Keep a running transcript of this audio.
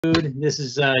This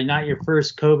is not your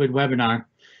first COVID webinar.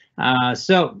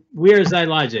 So we are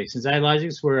Zylogics. And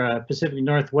Zylogics, we're a Pacific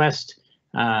Northwest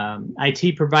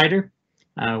IT provider.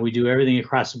 We do everything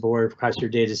across the board, across your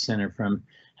data center, from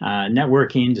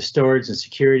networking to storage and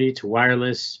security to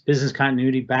wireless, business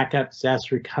continuity, backup,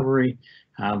 disaster recovery,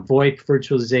 VoIP,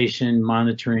 virtualization,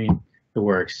 monitoring, the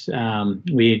works.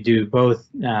 We do both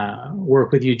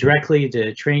work with you directly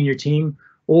to train your team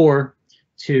or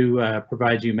to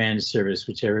provide you managed service,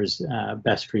 whichever is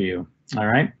best for you. All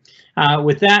right.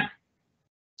 With that,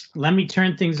 let me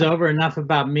turn things over. Enough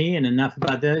about me and enough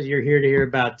about this. You're here to hear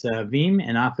about Veeam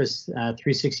and Office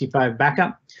 365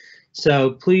 backup.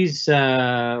 So please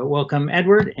welcome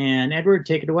Edward. And Edward,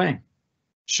 take it away.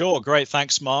 Sure. Great.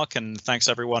 Thanks, Mark. And thanks,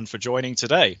 everyone, for joining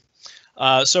today.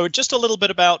 So just a little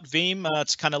bit about Veeam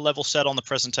to kind of level set on the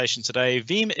presentation today.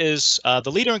 Veeam is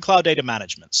the leader in cloud data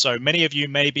management. So many of you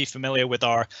may be familiar with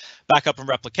our backup and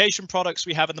replication products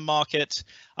we have in the market.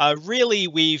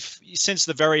 Really, since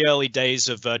the very early days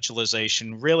of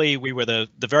virtualization, really, we were the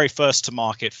very first to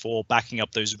market for backing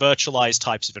up those virtualized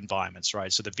types of environments,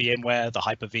 right? So the VMware, the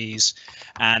Hyper-Vs.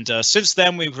 And since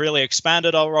then, we've really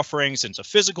expanded our offerings into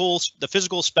the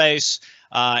physical space,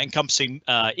 encompassing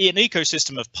an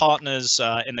ecosystem of partners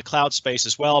in the cloud space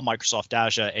as well, Microsoft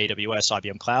Azure, AWS,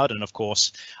 IBM Cloud, and of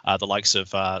course, the likes of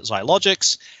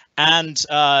Zylogics. And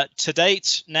to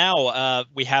date now,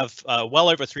 we have well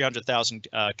over 300,000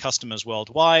 customers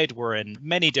worldwide. We're in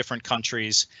many different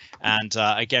countries. And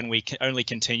again, we can only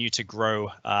continue to grow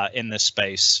in this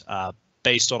space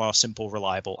based on our simple,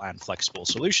 reliable, and flexible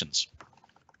solutions.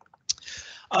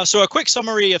 So a quick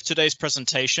summary of today's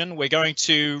presentation. We're going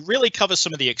to really cover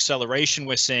some of the acceleration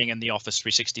we're seeing in the Office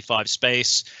 365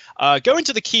 space, go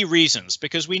into the key reasons,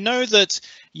 because we know that,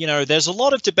 there's a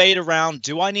lot of debate around,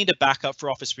 do I need a backup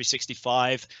for Office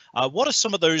 365? What are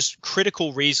some of those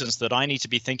critical reasons that I need to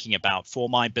be thinking about for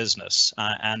my business?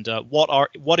 And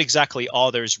what exactly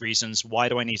are those reasons? Why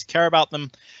do I need to care about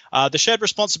them? The shared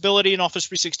responsibility in Office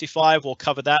 365, we'll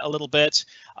cover that a little bit.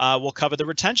 We'll cover the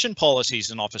retention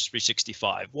policies in Office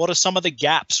 365. What are some of the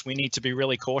gaps we need to be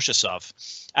really cautious of?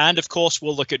 And of course,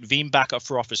 we'll look at Veeam Backup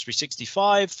for Office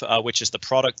 365, which is the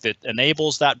product that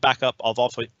enables that backup of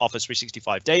Office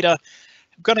 365 data.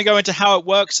 I'm going to go into how it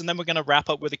works, and then we're going to wrap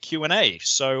up with a Q&A.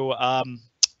 So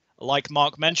like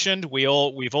Mark mentioned, we've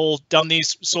all done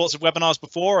these sorts of webinars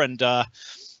before, and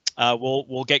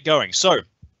we'll get going. So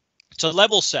to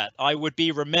level set, I would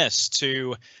be remiss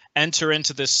to enter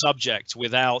into this subject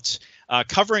without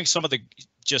covering some of the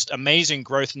just amazing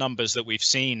growth numbers that we've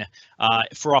seen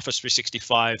for Office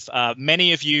 365.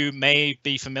 Many of you may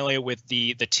be familiar with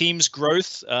the Teams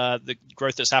growth, the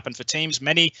growth that's happened for Teams.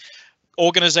 Many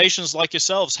organizations like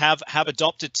yourselves have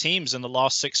adopted Teams in the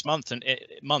last 6 months.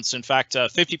 In fact,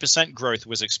 50% growth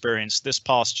was experienced this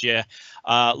past year,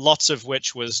 lots of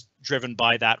which was driven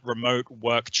by that remote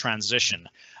work transition.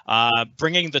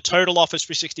 Bringing the total Office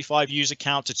 365 user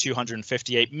count to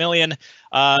 258 million.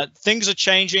 Things are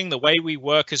changing, the way we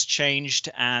work has changed,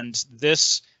 and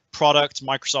this product,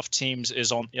 Microsoft Teams,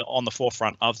 is on the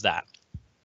forefront of that.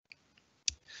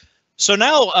 So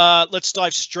now let's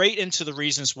dive straight into the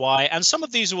reasons why, and some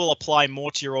of these will apply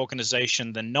more to your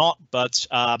organization than not, but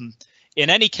in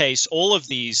any case, all of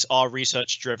these are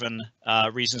research-driven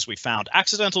reasons we found.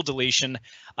 Accidental deletion,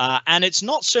 and it's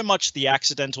not so much the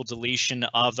accidental deletion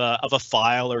of a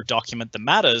file or document that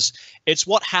matters, it's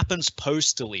what happens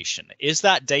post-deletion. Is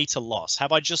that data loss?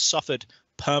 Have I just suffered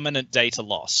permanent data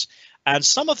loss? And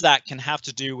some of that can have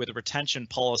to do with the retention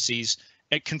policies,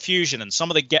 confusion, and some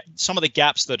of the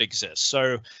gaps that exist.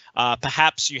 So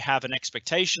perhaps you have an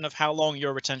expectation of how long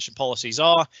your retention policies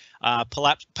are.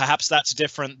 Perhaps that's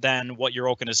different than what your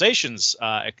organization's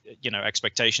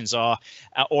expectations are,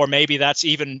 or maybe that's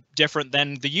even different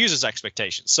than the user's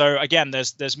expectations. So again,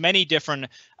 there's many different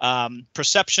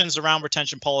perceptions around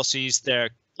retention policies. There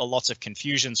are lots of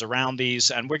confusions around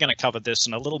these, and we're going to cover this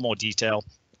in a little more detail.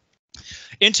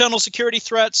 Internal security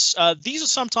threats, these are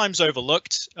sometimes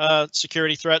overlooked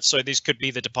security threats. So these could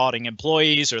be the departing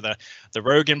employees or the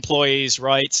rogue employees,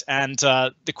 right? And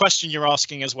the question you're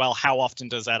asking as well, how often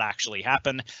does that actually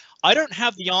happen? I don't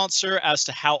have the answer as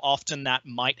to how often that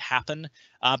might happen,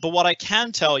 but what I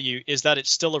can tell you is that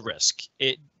it's still a risk.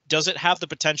 Does it have the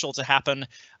potential to happen?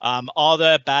 Are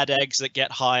there bad eggs that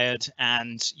get hired?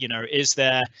 And is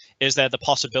there the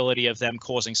possibility of them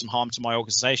causing some harm to my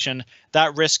organization?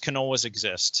 That risk can always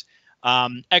exist.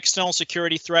 External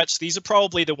security threats, these are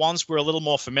probably the ones we're a little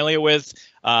more familiar with,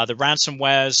 the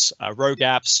ransomwares, rogue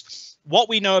apps. What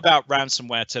we know about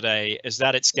ransomware today is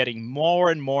that it's getting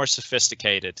more and more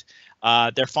sophisticated.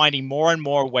 They're finding more and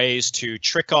more ways to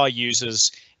trick our users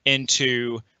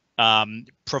into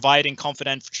providing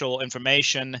confidential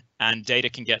information, and data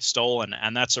can get stolen.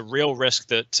 And that's a real risk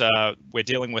that we're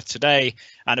dealing with today.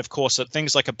 And of course, that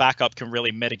things like a backup can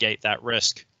really mitigate that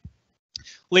risk.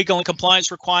 Legal and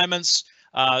compliance requirements.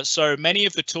 So many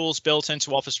of the tools built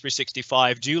into Office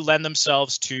 365 do lend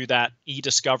themselves to that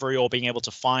e-discovery or being able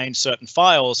to find certain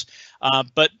files.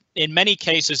 But in many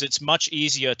cases, it's much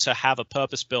easier to have a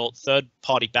purpose-built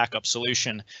third-party backup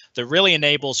solution that really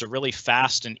enables a really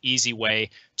fast and easy way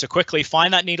to quickly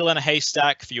find that needle in a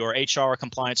haystack for your HR or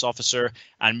compliance officer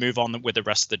and move on with the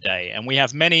rest of the day. And we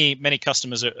have many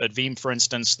customers at Veeam, for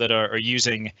instance, that are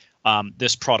using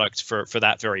this product for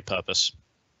that very purpose.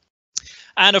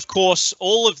 And of course,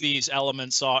 all of these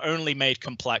elements are only made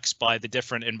complex by the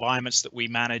different environments that we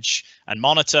manage and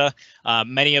monitor.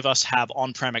 Many of us have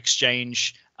on-prem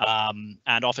Exchange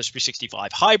and Office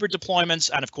 365 hybrid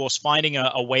deployments, and of course, finding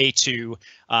a way to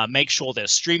make sure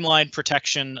there's streamlined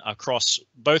protection across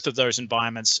both of those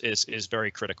environments is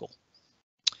very critical.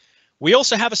 We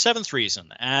also have a seventh reason,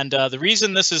 and the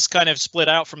reason this is kind of split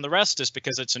out from the rest is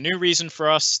because it's a new reason for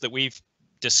us that we've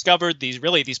discovered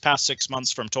these past 6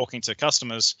 months from talking to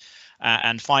customers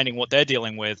and finding what they're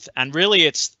dealing with. And really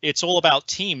it's all about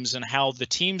teams and how the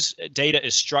team's data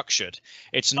is structured.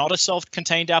 It's not a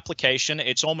self-contained application.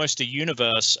 It's almost a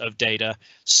universe of data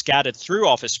scattered through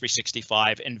Office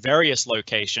 365 in various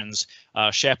locations,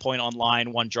 SharePoint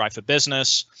Online, OneDrive for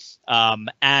Business.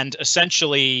 And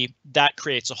essentially that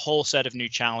creates a whole set of new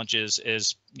challenges,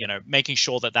 is, making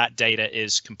sure that data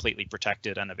is completely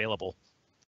protected and available.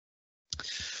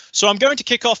 So I'm going to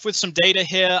kick off with some data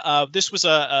here. This was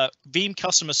a Veeam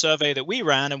customer survey that we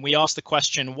ran, and we asked the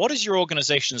question, what is your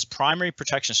organization's primary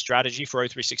protection strategy for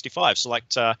O365?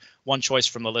 Select one choice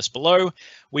from the list below.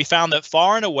 We found that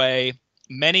far and away,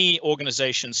 many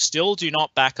organizations still do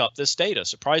not back up this data,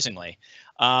 surprisingly.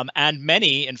 And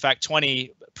many, in fact,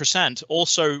 20%,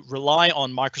 also rely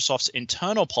on Microsoft's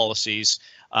internal policies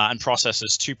and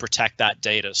processes to protect that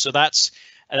data. So that's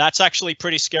actually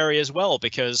pretty scary as well,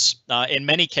 because in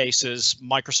many cases,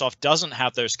 Microsoft doesn't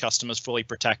have those customers fully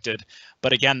protected.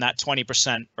 But again, that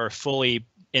 20% are fully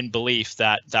in belief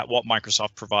that what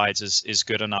Microsoft provides is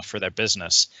good enough for their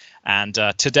business. And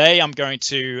today I'm going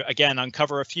to, again,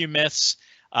 uncover a few myths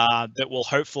that will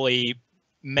hopefully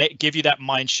give you that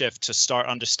mind shift to start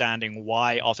understanding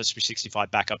why Office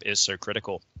 365 backup is so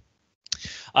critical.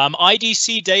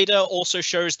 IDC data also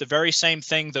shows the very same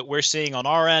thing that we're seeing on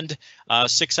our end.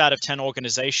 6 out of 10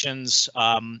 organizations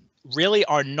really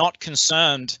are not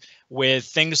concerned with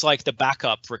things like the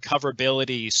backup,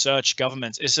 recoverability, search,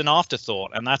 governance. It's an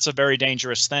afterthought, and that's a very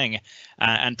dangerous thing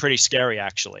and pretty scary,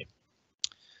 actually.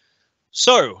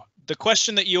 So the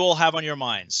question that you all have on your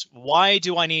minds, why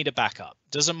do I need a backup?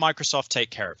 Doesn't Microsoft take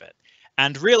care of it?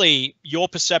 And really, your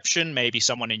perception, maybe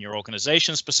someone in your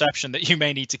organization's perception that you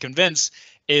may need to convince,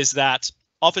 is that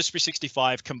Office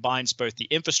 365 combines both the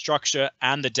infrastructure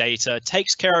and the data,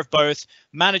 takes care of both,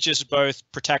 manages both,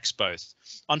 protects both.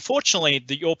 Unfortunately,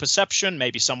 your perception,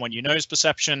 maybe someone you know's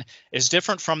perception, is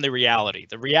different from the reality.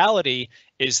 The reality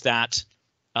is that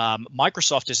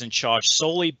Microsoft is in charge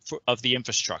solely of the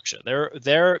infrastructure.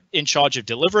 They're in charge of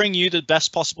delivering you the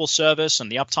best possible service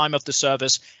and the uptime of the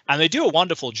service, and they do a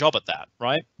wonderful job at that,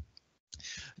 right?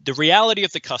 The reality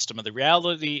of the customer, the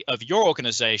reality of your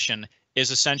organization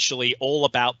is essentially all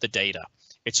about the data.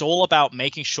 It's all about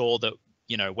making sure that,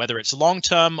 whether it's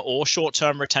long-term or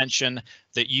short-term retention,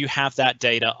 that you have that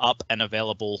data up and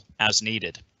available as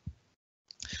needed.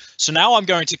 So now I'm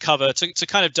going to cover, to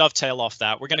kind of dovetail off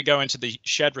that, we're going to go into the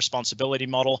shared responsibility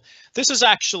model. This is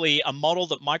actually a model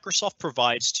that Microsoft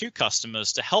provides to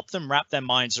customers to help them wrap their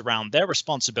minds around their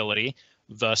responsibility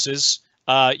versus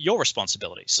your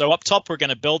responsibility. So up top, we're going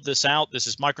to build this out. This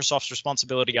is Microsoft's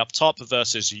responsibility up top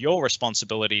versus your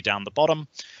responsibility down the bottom.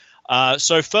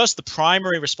 So first, the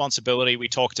primary responsibility we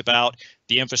talked about,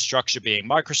 the infrastructure being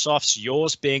Microsoft's,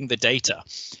 yours being the data.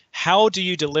 How do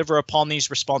you deliver upon these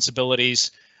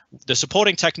responsibilities? The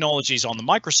supporting technologies on the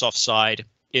Microsoft side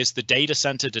is the data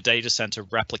center to data center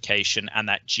replication and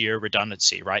that geo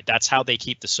redundancy, right? That's how they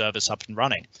keep the service up and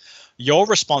running. Your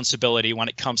responsibility when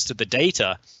it comes to the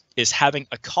data is having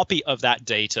a copy of that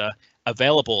data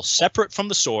available separate from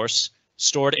the source,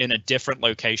 stored in a different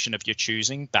location of your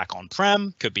choosing, back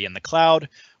on-prem, could be in the cloud,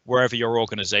 wherever your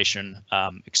organization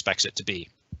expects it to be.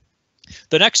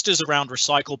 The next is around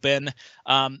recycle bin.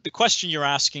 The question you're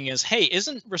asking is, hey,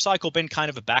 isn't recycle bin kind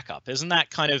of a backup? Isn't that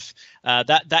kind of,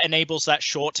 that enables that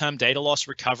short-term data loss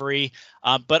recovery?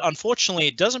 But unfortunately,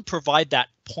 it doesn't provide that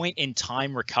point in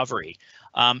time recovery.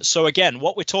 So again,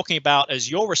 what we're talking about as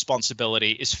your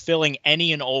responsibility is filling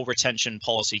any and all retention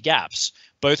policy gaps.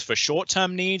 both for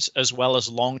short-term needs as well as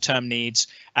long-term needs,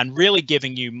 and really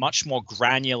giving you much more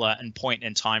granular and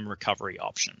point-in-time recovery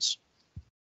options.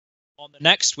 On the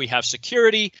next, we have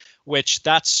security, which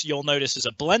you'll notice is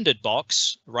a blended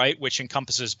box, right, which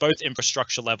encompasses both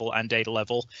infrastructure level and data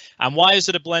level. And why is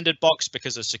it a blended box?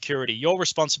 Because of security. Your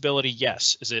responsibility,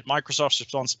 yes. Is it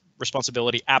Microsoft's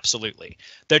responsibility? Absolutely.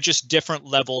 They're just different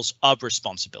levels of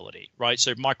responsibility, right?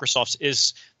 So Microsoft's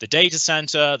is the data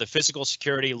center, the physical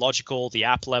security, logical, the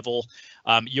app level.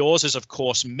 Yours is, of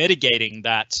course, mitigating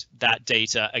that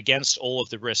data against all of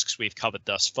the risks we've covered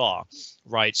thus far,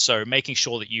 right? So making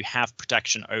sure that you have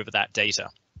protection over that data.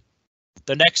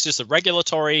 The next is the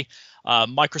regulatory.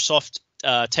 Microsoft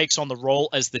takes on the role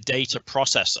as the data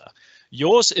processor.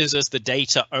 Yours is as the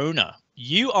data owner.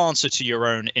 You answer to your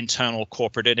own internal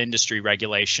corporate and industry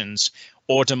regulations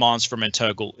or demands from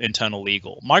internal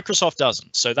legal. Microsoft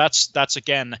doesn't. So that's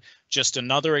again, just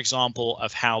another example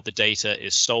of how the data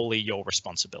is solely your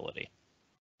responsibility.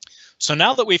 So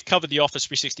now that we've covered the Office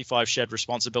 365 shared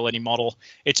responsibility model,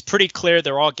 it's pretty clear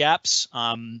there are gaps.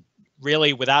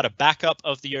 Really, without a backup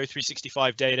of the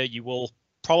O365 data, you will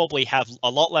probably have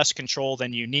a lot less control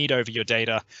than you need over your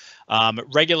data.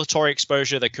 Regulatory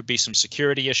exposure, there could be some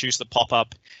security issues that pop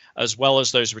up, as well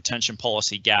as those retention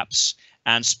policy gaps.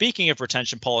 And speaking of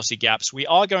retention policy gaps, we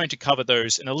are going to cover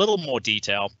those in a little more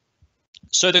detail.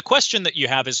 So the question that you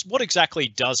have is, what exactly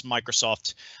does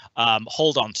Microsoft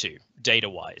hold on to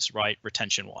data-wise, right,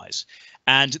 retention-wise?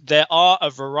 And there are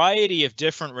a variety of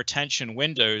different retention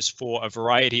windows for a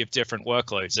variety of different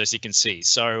workloads, as you can see.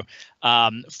 So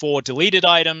for deleted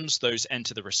items, those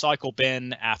enter the recycle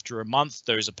bin. After a month,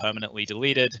 those are permanently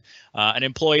deleted. An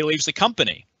employee leaves the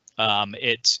company.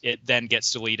 It then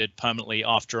gets deleted permanently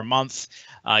after a month.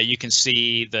 You can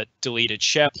see that deleted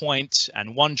SharePoint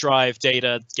and OneDrive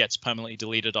data gets permanently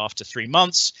deleted after 3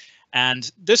 months.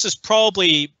 And this is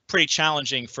probably pretty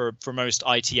challenging for most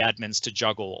IT admins to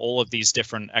juggle all of these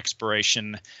different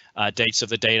expiration dates of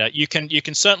the data. You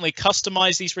can certainly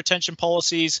customize these retention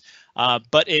policies,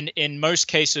 but in most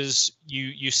cases,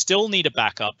 you still need a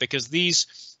backup because these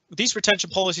retention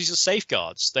policies are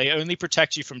safeguards. They only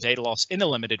protect you from data loss in a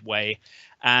limited way,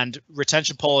 and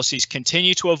retention policies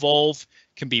continue to evolve,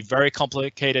 can be very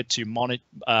complicated to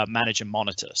manage and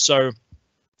monitor. So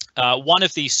one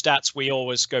of these stats we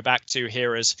always go back to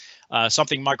here is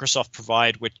something Microsoft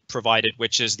provided,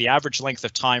 which is the average length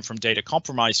of time from data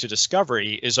compromise to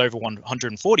discovery is over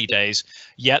 140 days,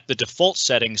 yet the default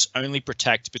settings only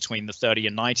protect between the 30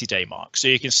 and 90-day mark. So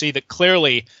you can see that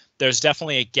clearly there's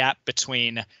definitely a gap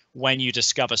between when you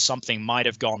discover something might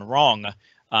have gone wrong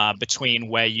between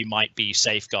where you might be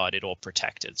safeguarded or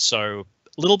protected. So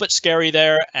a little bit scary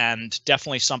there, and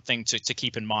definitely something to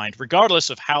keep in mind, regardless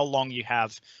of how long you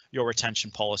have your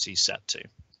retention policy set to.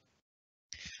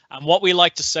 And what we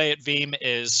like to say at Veeam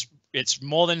is it's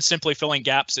more than simply filling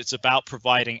gaps. It's about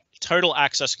providing total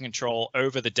access and control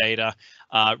over the data,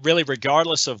 really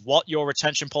regardless of what your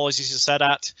retention policies are set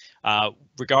at,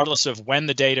 regardless of when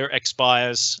the data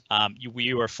expires,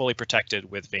 you are fully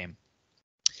protected with Veeam.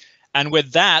 And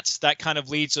with that kind of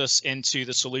leads us into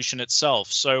the solution itself.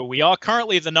 So we are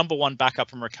currently the #1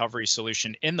 backup and recovery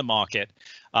solution in the market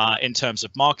in terms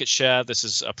of market share. This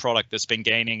is a product that's been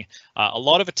gaining a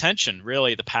lot of attention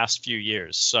really the past few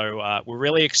years. So we're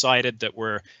really excited that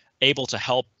we're able to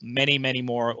help many, many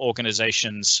more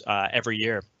organizations every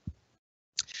year.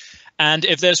 And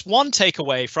if there's one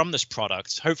takeaway from this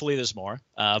product, hopefully there's more,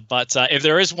 but if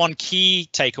there is one key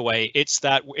takeaway, it's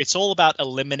that it's all about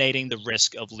eliminating the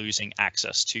risk of losing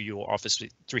access to your Office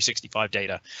 365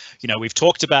 data. You know, we've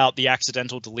talked about the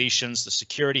accidental deletions, the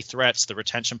security threats, the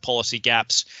retention policy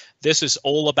gaps. This is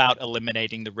all about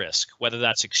eliminating the risk, whether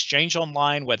that's Exchange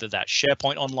Online, whether that's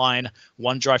SharePoint Online,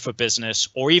 OneDrive for Business,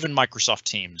 or even Microsoft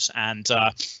Teams. And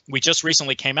we just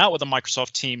recently came out with a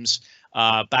Microsoft Teams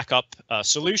backup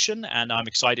solution, and I'm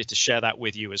excited to share that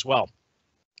with you as well.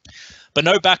 But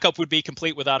no backup would be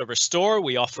complete without a restore.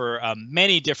 We offer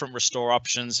many different restore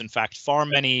options. In fact, far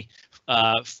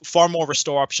more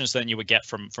restore options than you would get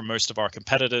from most of our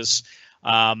competitors,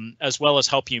 as well as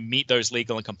help you meet those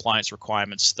legal and compliance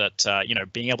requirements that,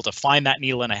 being able to find that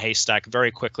needle in a haystack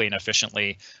very quickly and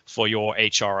efficiently for your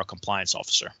HR or compliance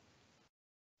officer.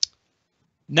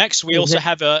 Next, we also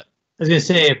have a I was going to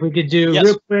say, if we could do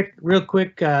real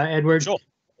quick, Edward. Sure.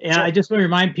 And I just want to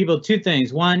remind people 2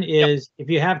 things. One is, if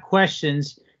you have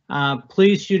questions,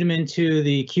 please shoot them into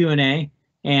the Q&A,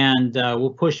 and we'll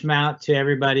push them out to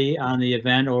everybody on the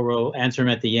event, or we'll answer them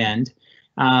at the end.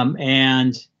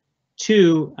 And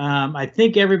 2, I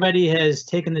think everybody has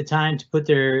taken the time to put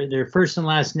their first and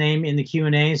last name in the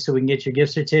Q&A, so we can get your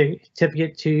gift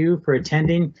certificate to you for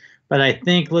attending. but I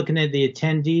think looking at the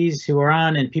attendees who are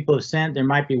on and people have sent, there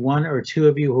might be 1 or 2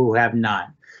 of you who have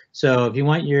not. So if you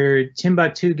want your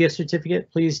Timbuktu gift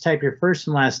certificate, please type your first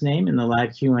and last name in the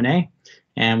live Q&A,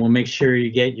 and we'll make sure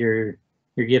you get your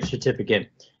gift certificate.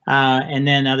 And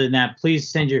then other than that, please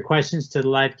send your questions to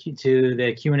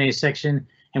the Q&A section,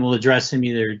 and we'll address them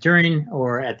either during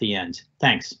or at the end.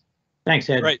 Thanks. Thanks,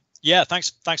 Ed. Great. Yeah,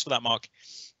 thanks for that, Mark.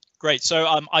 Great.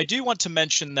 So I do want to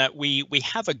mention that we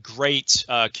have a great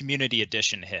community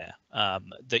edition here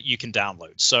that you can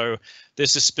download. So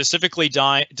this is specifically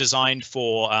designed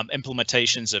for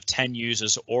implementations of 10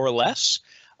 users or less.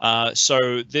 So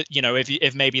that, you know,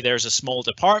 if maybe there's a small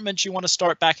department you want to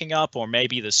start backing up, or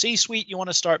maybe the C-suite you want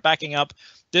to start backing up,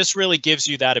 this really gives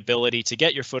you that ability to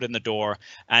get your foot in the door.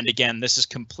 And again, this is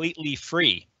completely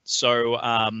free. So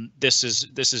this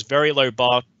is very low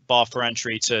bar for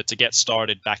entry to get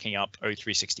started backing up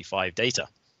O365 data.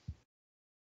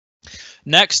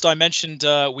 Next, I mentioned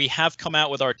we have come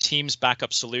out with our Teams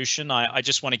backup solution. I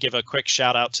just want to give a quick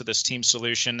shout out to this Teams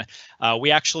solution.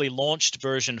 We actually launched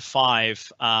version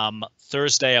 5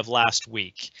 Thursday of last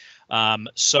week.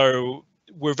 So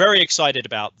we're very excited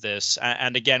about this.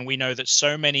 And again, we know that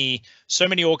so many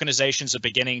organizations are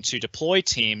beginning to deploy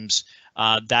Teams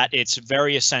that it's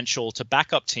very essential to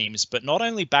back up Teams, but not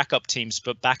only back up Teams,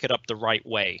 but back it up the right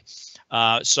way.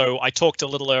 So I talked a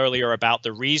little earlier about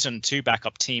the reason to back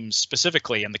up Teams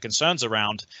specifically and the concerns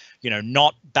around, you know,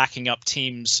 not backing up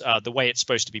Teams the way it's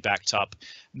supposed to be backed up.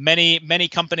 Many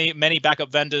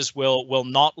backup vendors will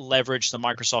not leverage the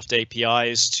Microsoft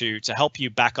APIs to help you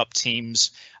back up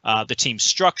Teams, the team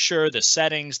structure, the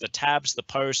settings, the tabs, the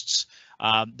posts.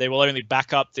 They will only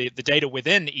back up the data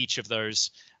within each of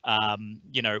those.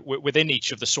 You know, within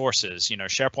each of the sources, you know,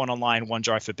 SharePoint Online,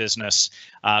 OneDrive for Business.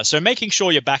 So making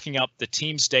sure you're backing up the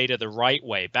Teams data the right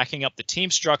way, backing up the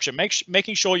team structure,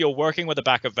 making sure you're working with a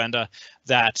backup vendor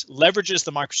that leverages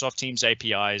the Microsoft Teams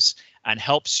APIs and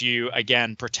helps you,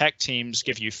 again, protect Teams,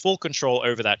 give you full control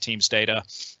over that Teams data,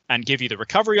 and give you the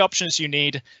recovery options you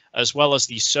need, as well as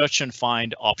the search and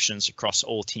find options across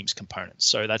all Teams components.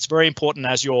 So that's very important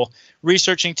as you're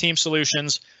researching Team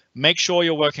solutions. Make sure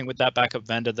you're working with that backup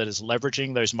vendor that is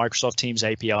leveraging those Microsoft Teams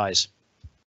APIs.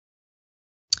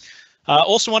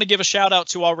 Also want to give a shout out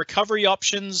to our recovery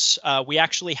options. We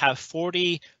actually have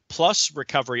 40+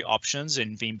 recovery options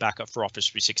in Veeam Backup for Office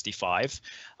 365.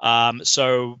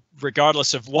 So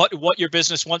regardless of what your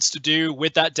business wants to do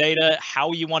with that data,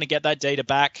 how you want to get that data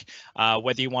back,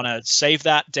 whether you want to save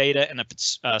that data in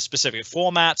a specific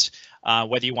format,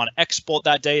 whether you want to export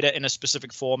that data in a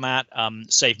specific format,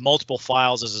 save multiple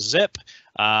files as a zip,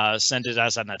 send it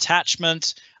as an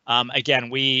attachment. Again,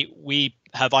 we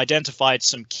have identified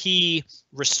some key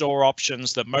restore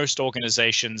options that most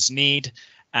organizations need,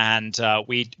 and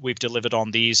we've delivered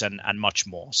on these and much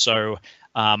more. So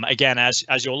again, as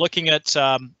you're looking at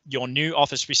your new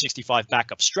Office 365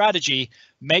 backup strategy,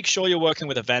 make sure you're working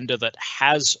with a vendor that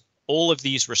has all of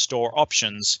these restore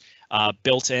options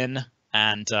built in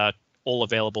and all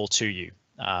available to you.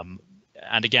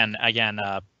 And again,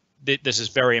 this is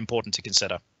very important to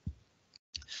consider.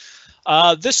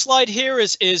 This slide here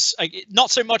is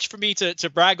not so much for me to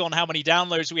brag on how many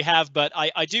downloads we have, but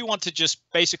I do want to just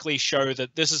basically show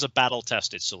that this is a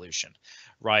battle-tested solution,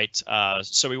 right?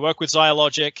 So we work with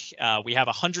Zylogic. We have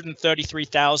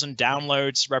 133,000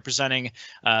 downloads representing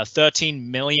 13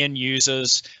 million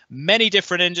users, many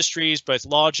different industries, both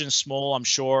large and small. I'm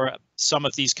sure some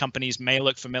of these companies may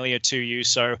look familiar to you.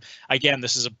 So again,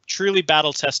 this is a truly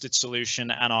battle-tested solution,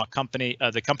 and our company,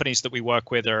 the companies that we work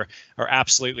with are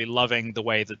absolutely loving the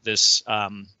way that this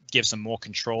gives them more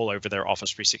control over their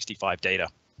Office 365 data.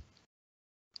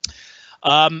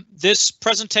 This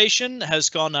presentation has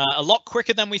gone a lot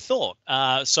quicker than we thought.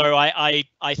 So I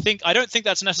don't think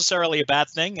that's necessarily a bad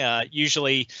thing.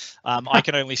 Usually I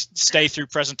can only stay through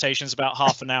presentations about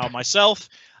half an hour myself.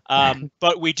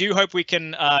 But we do hope we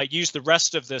can use the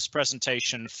rest of this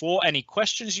presentation for any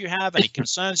questions you have, any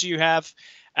concerns you have,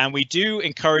 and we do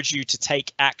encourage you to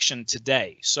take action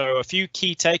today. So a few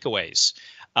key takeaways.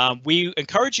 We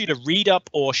encourage you to read up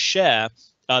or share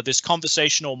this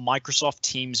conversational Microsoft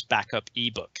Teams backup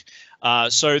ebook.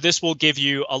 So this will give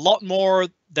you a lot more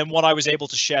than what I was able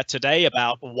to share today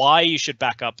about why you should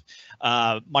back up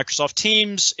Microsoft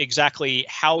Teams, exactly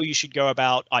how you should go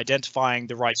about identifying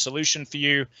the right solution for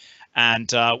you. And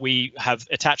we have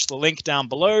attached the link down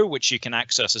below, which you can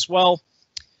access as well.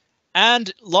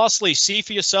 And lastly, see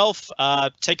for yourself,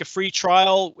 take a free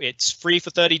trial. It's free for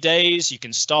 30 days. You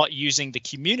can start using the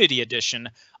community edition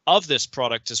of this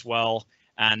product as well,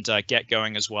 and get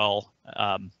going as well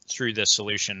through the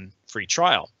solution free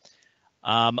trial.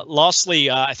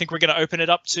 Lastly, I think we're going to open it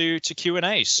up to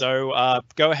Q&A. So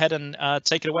go ahead and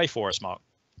take it away for us, Mark.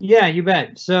 Yeah, you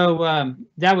bet. So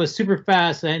that was super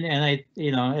fast, and I,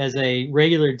 as a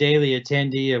regular daily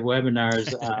attendee of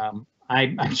webinars,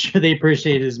 I'm sure they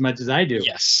appreciate it as much as I do.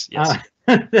 Yes, yes.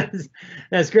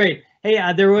 That's great.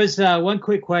 Hey, there was one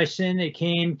quick question. It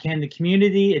came: can the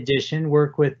community edition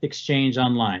work with Exchange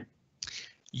Online?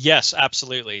 Yes,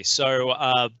 absolutely.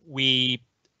 So we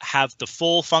have the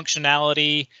full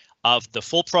functionality of the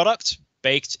full product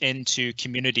baked into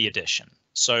Community Edition.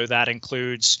 So that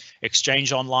includes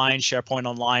Exchange Online, SharePoint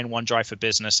Online, OneDrive for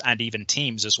Business, and even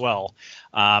Teams as well,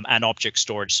 and object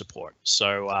storage support.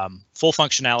 So full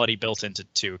functionality built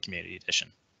into Community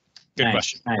Edition. Good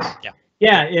question. Nice. Yeah.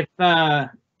 Yeah.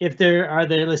 If there are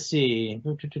let's see.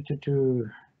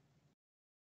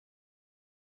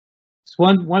 So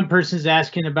one person's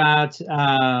asking about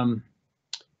seeing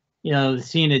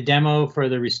a demo for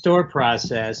the restore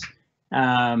process.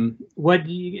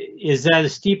 Is that a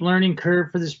steep learning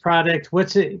curve for this product?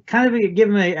 What's it kind of give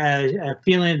them a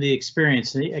feeling of the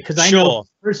experience? Because I know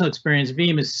personal experience,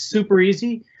 Veeam is super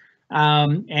easy,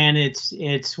 and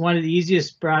it's one of the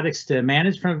easiest products to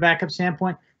manage from a backup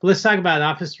standpoint. But let's talk about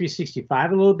Office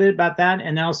 365 a little bit about that,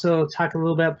 and also talk a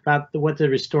little bit about what the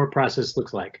restore process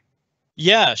looks like.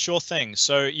 Yeah, sure thing.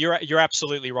 So you're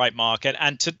absolutely right, Mark.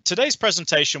 And today's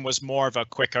presentation was more of a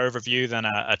quick overview than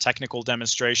a technical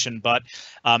demonstration. But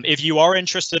if you are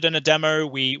interested in a demo,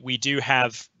 we do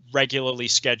have regularly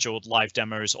scheduled live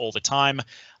demos all the time.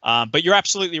 But you're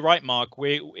absolutely right, Mark.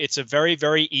 It's a very,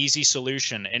 very easy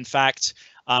solution. In fact,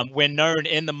 we're known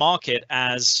in the market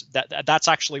as that's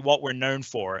actually what we're known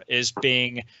for, is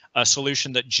being a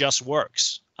solution that just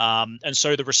works. And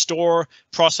so the restore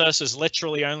process is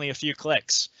literally only a few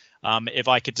clicks. If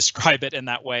I could describe it in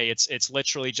that way, it's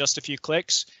literally just a few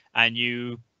clicks, and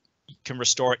you can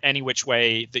restore it any which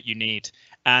way that you need.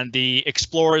 And the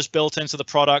Explorer is built into the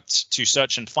product to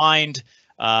search and find.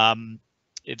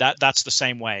 That's the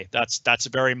same way. That's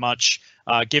very much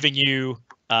giving you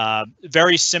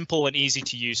very simple and easy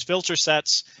to use filter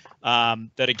sets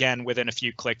that, again, within a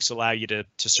few clicks allow you to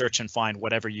search and find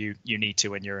whatever you need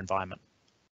to in your environment.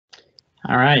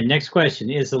 All right, next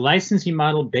question. Is the licensing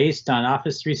model based on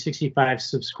Office 365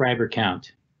 subscriber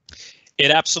count? It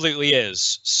absolutely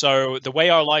is. So the way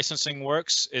our licensing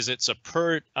works is it's a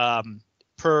per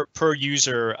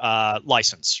user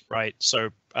license, right? So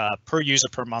per user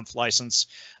per month license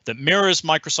that mirrors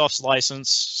Microsoft's license.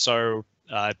 So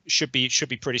should be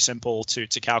pretty simple to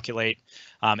calculate.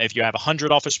 If you have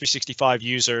 100 Office 365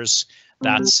 users,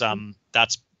 that's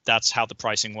how the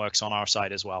pricing works on our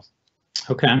side as well.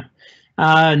 Okay.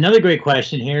 Another great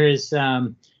question here is,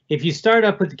 if you start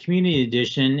up with the Community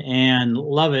Edition and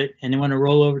love it and then want to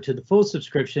roll over to the full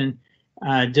subscription,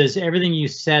 does everything you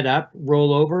set up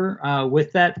roll over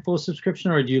with that full subscription,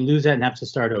 or do you lose that and have to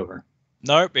start over?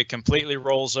 Nope, it completely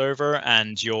rolls over,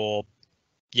 and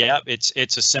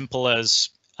it's as simple as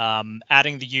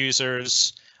adding the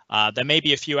users. There may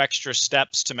be a few extra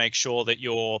steps to make sure that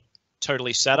you're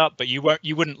totally set up, but you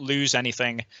wouldn't lose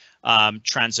anything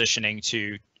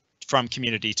transitioning from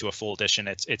Community to a full edition.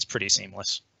 It's pretty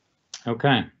seamless.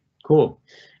 Okay, cool.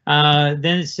 Then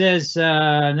it says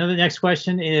another next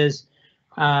question is,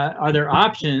 are there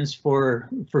options for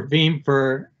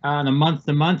Veeam on a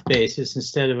month-to-month basis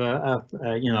instead of a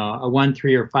 1,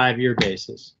 3, or 5 year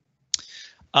basis?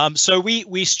 So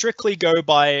we strictly go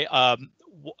by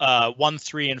 1,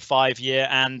 3, and 5 year,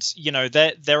 and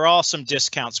there are some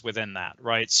discounts within that,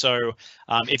 right? So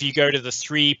if you go to the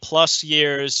 3+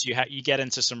 years, you get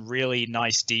into some really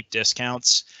nice deep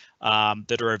discounts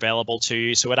that are available to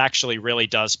you. So it actually really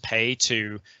does pay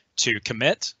to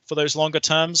commit for those longer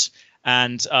terms.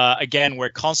 And again, we're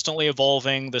constantly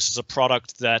evolving. This is a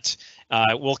product that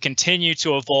will continue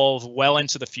to evolve well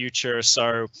into the future.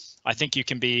 So I think you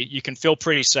can feel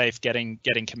pretty safe getting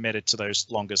committed to those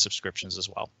longer subscriptions as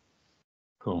well.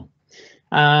 Cool.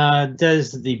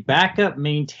 Does the backup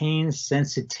maintain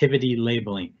sensitivity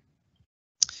labeling?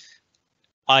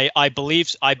 I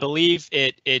believe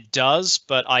it does,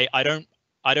 but I don't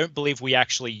believe we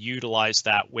actually utilize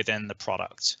that within the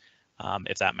product,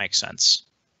 if that makes sense.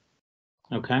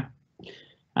 Okay.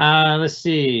 Let's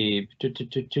see.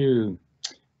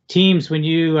 Teams, when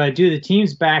you do the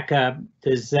Teams backup,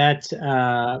 does that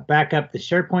back up the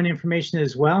SharePoint information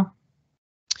as well?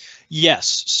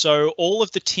 Yes. So all of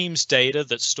the Teams data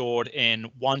that's stored in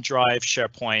OneDrive,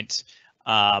 SharePoint,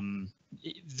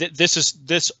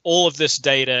 all of this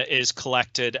data is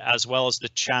collected, as well as the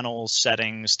channels,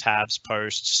 settings, tabs,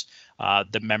 posts,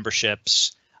 the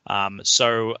memberships.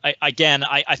 So again,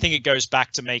 I think it goes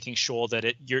back to making sure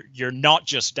that you're not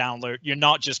just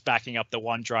backing up the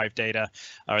OneDrive data,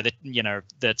 or that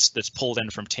that's pulled in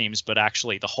from Teams, but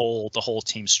actually the whole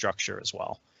team structure as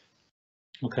well.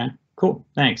 Okay, cool,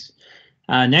 thanks.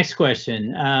 Next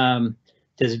question.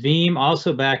 Does Veeam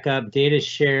also back up data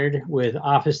shared with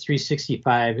Office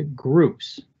 365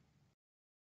 groups?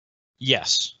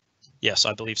 Yes,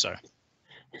 I believe so.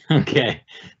 Okay,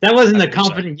 that wasn't a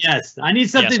confident yes. I need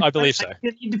something. Yes, I believe so. I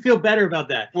need to feel better about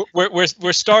that.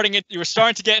 We're starting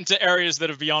to get into areas that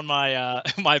are beyond my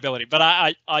my ability. But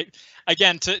I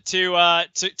again,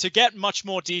 to get much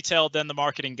more detailed than the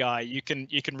marketing guy, you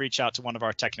can reach out to one of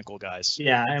our technical guys.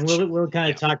 Yeah, and we'll kind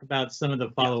of talk about some of the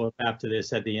follow up after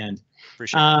this at the end.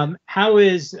 Appreciate how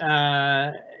does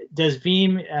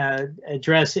Veeam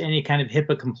address any kind of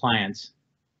HIPAA compliance?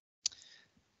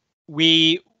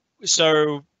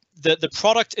 So the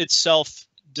product itself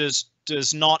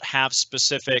does not have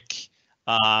specific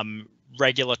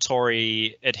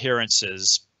regulatory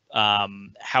adherences.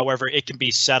 However, it can be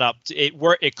set up.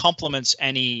 It complements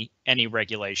any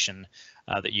regulation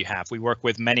that you have. We work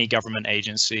with many government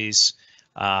agencies.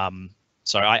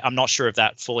 So I'm not sure if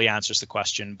that fully answers the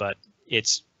question, but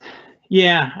it's.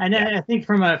 Yeah, and I think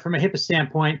from a HIPAA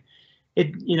standpoint,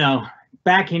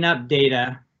 backing up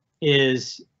data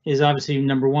is obviously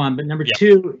number one, but number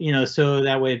two, so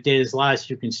that way if data is lost,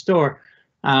 you can store,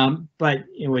 but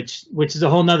which is a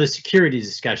whole nother security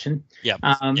discussion.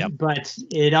 But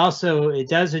it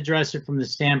does address it from the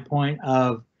standpoint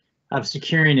of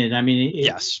securing it. I mean,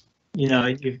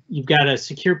 you've got a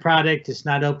secure product. It's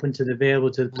not open to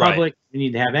available to the public. You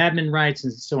need to have admin rights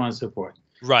and so on and so forth.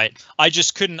 Right. I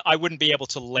wouldn't be able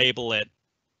to label it.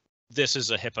 This is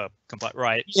a HIPAA compliant,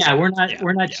 right? Yeah, so,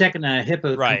 we're not checking a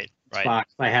HIPAA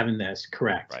box by having this.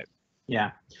 Correct. Right.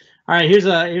 Yeah. All right. Here's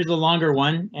a longer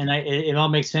one, and it all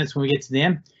makes sense when we get to the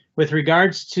end. With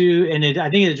regards to, I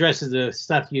think it addresses the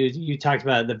stuff you talked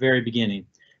about at the very beginning.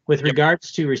 With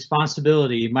regards to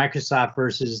responsibility, Microsoft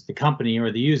versus the company or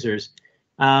the users,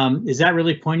 is that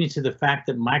really pointing to the fact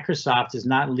that Microsoft is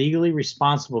not legally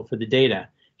responsible for the data?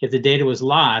 If the data was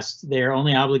lost, they are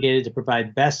only obligated to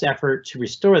provide best effort to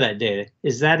restore that data.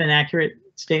 Is that an accurate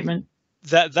statement?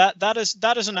 That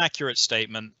is an accurate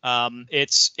statement.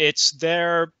 It's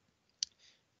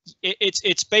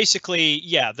basically,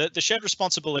 the shared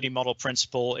responsibility model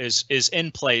principle is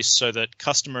in place so that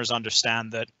customers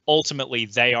understand that ultimately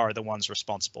they are the ones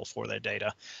responsible for their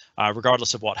data,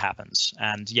 regardless of what happens.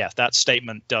 And that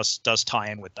statement does tie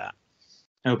in with that.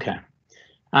 Okay.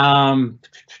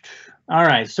 All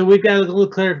right, so we've got a little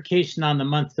clarification on the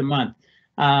month to month.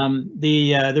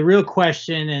 The real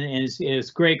question, and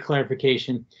is great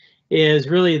clarification, is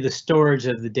really the storage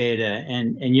of the data,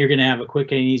 and you're going to have a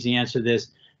quick and easy answer to this.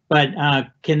 But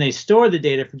can they store the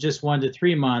data for just 1 to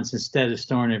 3 months instead of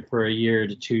storing it for 1 year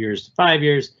to 2 years to 5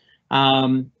 years?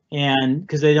 And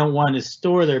because they don't want to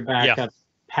store their backup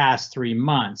past 3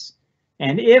 months.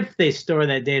 And if they store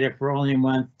that data for only a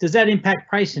month, does that impact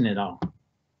pricing at all?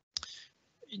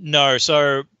 No,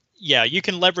 so you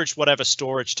can leverage whatever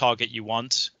storage target you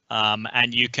want,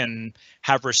 and you can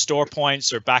have restore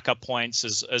points or backup points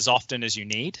as often as you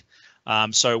need.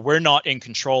 So we're not in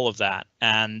control of that,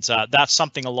 and that's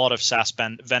something a lot of SaaS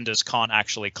vendors can't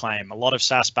actually claim. A lot of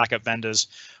SaaS backup vendors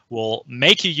will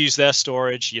make you use their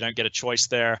storage. You don't get a choice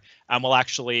there, and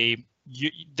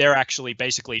they're actually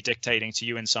basically dictating to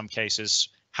you in some cases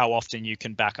how often you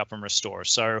can back up and restore.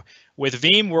 So with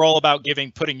Veeam, we're all about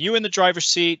putting you in the driver's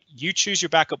seat. You choose your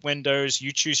backup windows,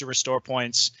 you choose your restore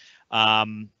points,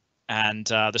 and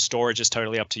the storage is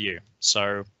totally up to you.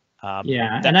 So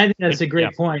and I think that's a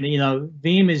great point.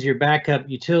 Veeam is your backup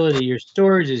utility. Your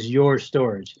storage is your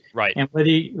storage. Right. And whether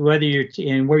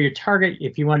you're where your target,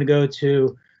 if you want to go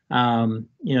to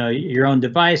your own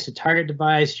device, a target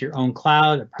device, your own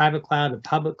cloud, a private cloud, a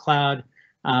public cloud.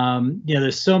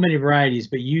 There's so many varieties,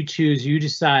 but you choose, you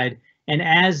decide, and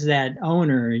as that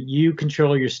owner, you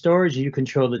control your storage, you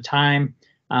control the time,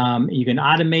 you can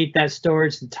automate that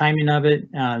storage, the timing of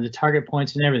it, the target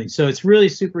points and everything. So it's really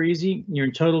super easy. You're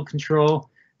in total control.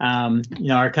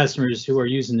 Our customers who are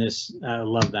using this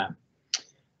love that.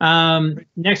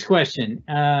 Next question.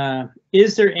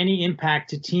 Is there any impact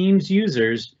to Teams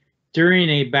users during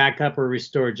a backup or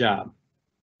restore job?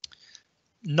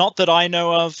 Not that I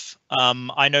know of.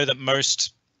 I know that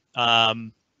most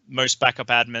backup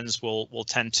admins will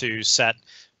tend to set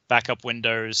backup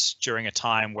windows during a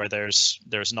time where there's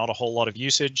not a whole lot of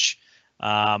usage.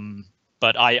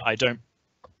 But I don't.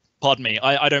 Pardon me.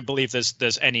 I don't believe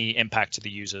there's any impact to the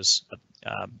users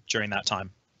during that time.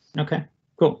 Okay.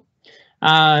 Cool.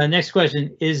 Next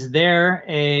question: Is there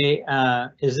a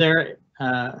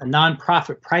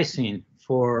nonprofit pricing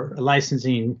for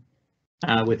licensing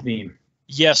with Veeam?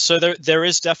 Yes, so there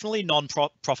is definitely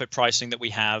non-profit pricing that we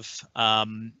have.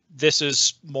 This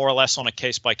is more or less on a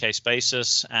case-by-case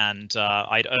basis, and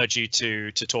I'd urge you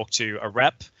to talk to a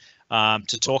rep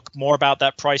to talk more about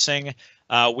that pricing.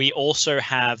 We also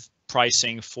have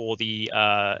pricing for the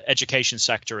education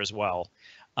sector as well,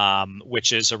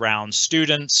 which is around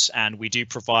students, and we do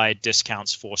provide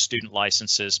discounts for student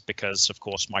licenses because, of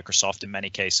course, Microsoft in many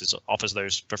cases offers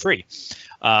those for free.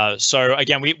 So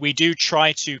again, we do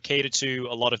try to cater to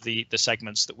a lot of the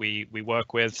segments that we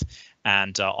work with,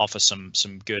 and offer some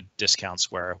good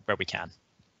discounts where we can.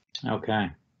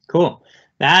 Okay, cool.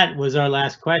 That was our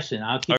last question. I'll keep